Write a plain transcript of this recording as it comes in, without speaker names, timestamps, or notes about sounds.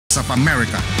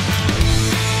America.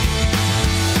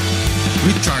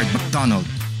 Richard McDonald,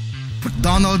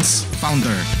 McDonald's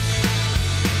founder.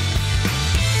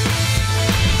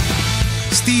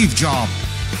 Steve Jobs,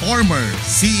 former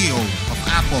CEO of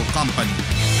Apple Company.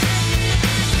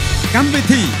 កម្មវិ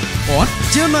ធីអត់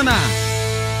ជាណានា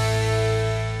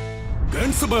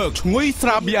Gensberg ឈ្ងុយស្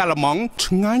រាបៀរអាល្លឺម៉ង់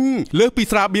ឆ្ងាញ់លើសពី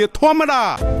ស្រាបៀរធម្មតា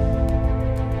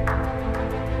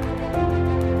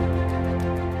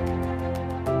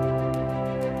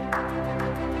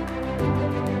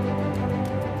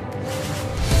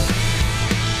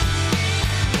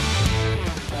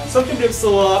សូមជម្រាប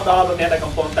សួរដល់លោកអ្នកដែល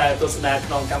កំពុងតែទស្សនា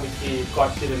ក្នុងកម្មវិធីគា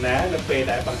ត់ជាណានៅពេល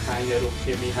ដែលបង្ហាញនៅរូប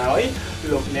ភាពនេះហើយ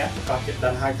លោកអ្នកប្រកាសជាដឹ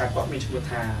ងហើយថាគាត់មានឈ្មោះ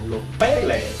ថាលោកប៉េ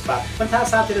ឡេបាទមិនថា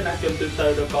សាធារណជនទូទៅ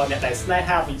ឬក៏អ្នកដែលស្នេ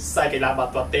ហាវិស័យកីឡាបា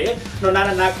ល់ទាត់ទេនរ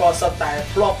ណាក៏សុទ្ធតែ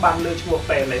ធ្លាប់បានលើឈ្មោះ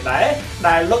ប៉េឡេដែរ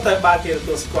ដែលលោកត្រូវបានគេទ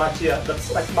ទួលស្គាល់ជាអតីត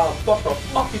ស្ដេចបាល់ទាត់រ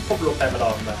បស់ពិភពលោកតែម្ដ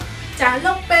ងបាទចា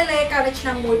លោកប៉េឡេកាលនៅឆ្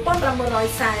នាំ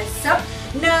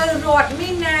1940នៅរដ្ឋមី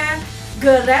ណាហ្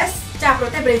គឺរ៉េសจากปร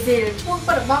ะเทศบราซิลឈ្មោះ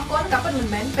ពិតរបស់គាត់ក៏មិន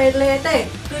មែនពេលេទេ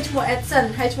គឺឈ្មោះ Edson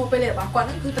ហើយឈ្មោះពេលេរបស់គាត់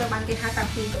ហ្នឹងគឺត្រូវបានគេហៅតាំង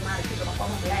ពីកម្មាភិបរបស់គាត់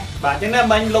មកម្ល៉េះបាទអញ្ចឹងណា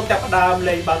មិញលោកចាប់ផ្ដើម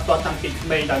លេងបាល់ទាត់តាំងពីក្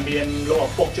មេងដោយមានលោកឪ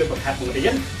ពុកជួយបង្ហាត់បង្រៀ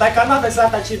នតែកាលនោះដោយសារ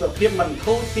តែជីវភាពមិន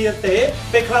ធូរធារទេ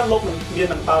ពេលខ្លះលោកនឹងមាន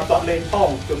នឹងបាល់ទាត់លេងផង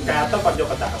ជួនកាលទៅគាត់យក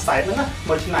កតាខ្សែហ្នឹងណា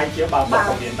មកឆ្នៃជាបាល់ទាត់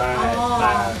ក៏មានដែរ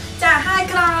បាទចាហើយ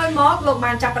ក្រោយមកលោក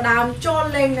បានចាប់ផ្ដើមចូល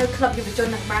លេងនៅក្លឹបយុវជន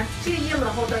នឹងបានព្យាយាមរ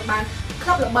ហូតដល់បានក្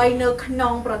លឹបល្បីនៅក្នុ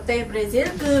ងប្រទេសប្រេស៊ីល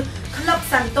គឺក្លឹប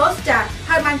Santos ចា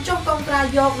ហើយបានចុះកុងត្រា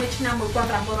យកនៅឆ្នាំ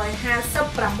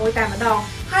1956តែម្ដង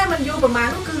ហើយមិនយូរប្រហែល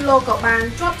នោះគឺលោកក៏បាន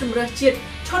ជាប់ជម្រើសជាតិ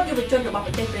ឈុតយុវជនរបស់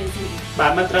ប្រទេសប្រេស៊ីលបា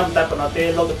ទមិនត្រឹមតែប៉ុណ្ណោះទេ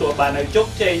លោកទទួលបាននៅជោគ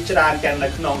ជ័យច្រើនទាំងនៅ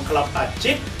ក្នុងក្លឹបអា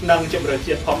ជីពនិងជម្រើស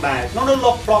ជាតិផងដែរក្នុងនោះ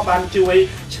លោកធ្លាប់បានជួយ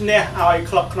ឈ្នះឲ្យ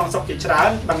ក្លឹបក្នុងស្រុកជាច្រើន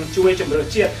បានជួយជម្រើស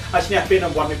ជាតិឲ្យឈ្នះពានរ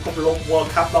ង្វាន់ពិភពលោក World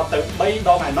Cup ដល់ទៅ3ដ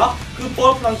ងឯណោះគឺព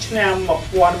លក្នុងឆ្នាំ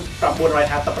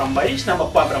1958ឆ្នាំ1962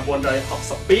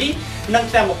និង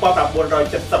ឆ្នាំ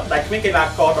1970ដែលគ្មានកីឡា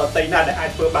ករដទៃណាដែលអាច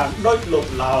ធ្វើបានដូចលោក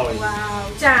ឡើយវ៉ាវ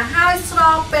ចាហើយស្រ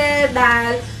បពេលដែល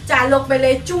ចាលោកប៉េ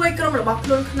ឡេជួយក្រុមរបស់ខ្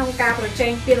លួនក្នុងការប្រជែ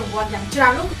ងពានរង្វាន់យ៉ាងច្រើ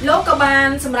ននោះលោកក៏បាន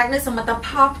សម្រេចនូវសមិទ្ធផ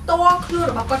លផ្ទាល់ខ្លួន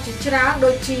របស់គាត់ជាច្រើនដូ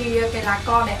ចជាកីឡាក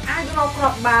រដែលអាចរកគ្រា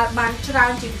ប់បាល់បានច្រើ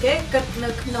នជាងគេគិតនៅ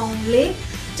ក្នុងលីក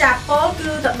ចាពល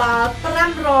គឺទៅដល់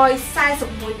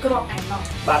541គ្រាប់ឯណោះ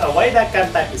បាទអ្វីដែលកា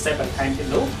ន់តែពិសេសបន្ថែមទៀត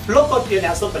នោះលោកក៏ជាអ្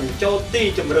នកសុទ្ធបញ្ចូលទី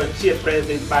ជម្រើសជាតិប្រេ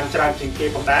ស៊ីលបានច្រើនជាងគេ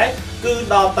ផងដែរគឺ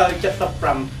ដល់ទៅ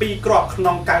77គ្រាប់ក្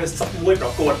នុង91ប្រ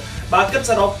កួតបើគិត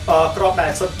សរុបគ្រាប់ដែ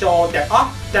លសុទ្ធចូលទាំងអស់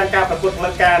ទាំងការប្រកួតផ្លូ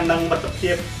វការនិងមិត្ត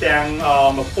ភាពទាំង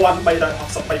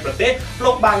1363ប្រទេស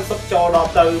លោកបានសុទ្ធចូលដល់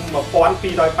ទៅ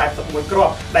1281គ្រា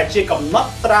ប់ដែលជាកំណត់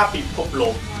ត្រាពិភពលោ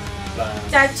ក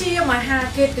ចាជាមហា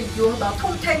កិត្តិយសដ៏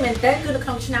ធំធេងមែនទែនគឺនៅក្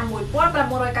នុងឆ្នាំ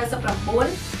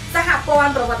1999សហព័ន្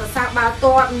ធប្រវត្តិសាស្ត្របាល់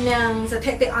ទាត់និងស្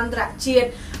ថិតិអន្តរជាតិ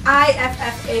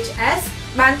IFFHS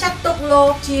បានចាត់ទុកលោ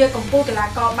កជាកំពូលកីឡា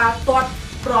ករបាល់ទាត់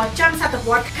ប្រចាំសតវ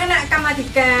ត្សគណៈកម្មាធិ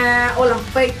ការអូឡ িম্প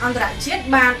ពិកអន្តរជាតិ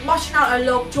បានបោះឆ្នោតឲ្យ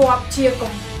លោកជាប់ជា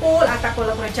កំពូលអត្តព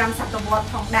លិកប្រចាំសតវត្ស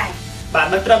ផងដែរបាទ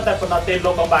មិនត្រឹមតែប៉ុណ្ណោះទេ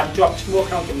លោកក៏បានជាប់ឈ្មោះ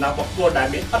ក្នុងចំណោមបុគ្គលដែល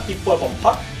មានឥទ្ធិពលបំផុ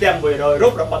តទាំង100រូ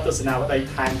បរបស់ទស្សនាវដ្តី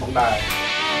ថែមផងដែរ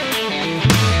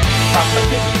បាទពិត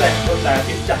ជាពិសេសដូចតែ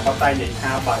គេចាស់បតែនិយាយ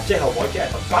ថាបើចេះអ្វីចេះ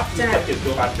តែបាត់គឺពិតជាទទួ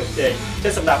លបានជោគជ័យចឹ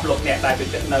ងសម្រាប់លោកអ្នកដែលចូល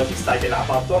ចិត្តនៅវិស័យកីឡា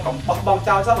បាល់ទាត់កុំបោះបង់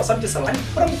ចោលសោះបើសិនជាស្រឡាញ់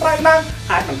ប្រឹងប្រែងណាស់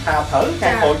អាចមិនថាត្រូវខា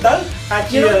ងខូចទៅអាច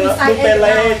ជាលោកប៉េ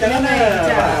ឡេចឹងណា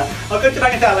អរគុណច្រើន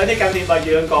តែឥឡូវនេះកម្មវិធីរបស់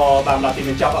យើងក៏បានមកទីប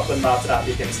ញ្ចប់អរគុណដល់ស្ដាប់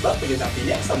ពីទាំងស្ដាប់ពីយើងតាំងពី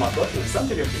នេះសូមអរគុណនិងសូម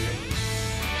ជម្រាបលា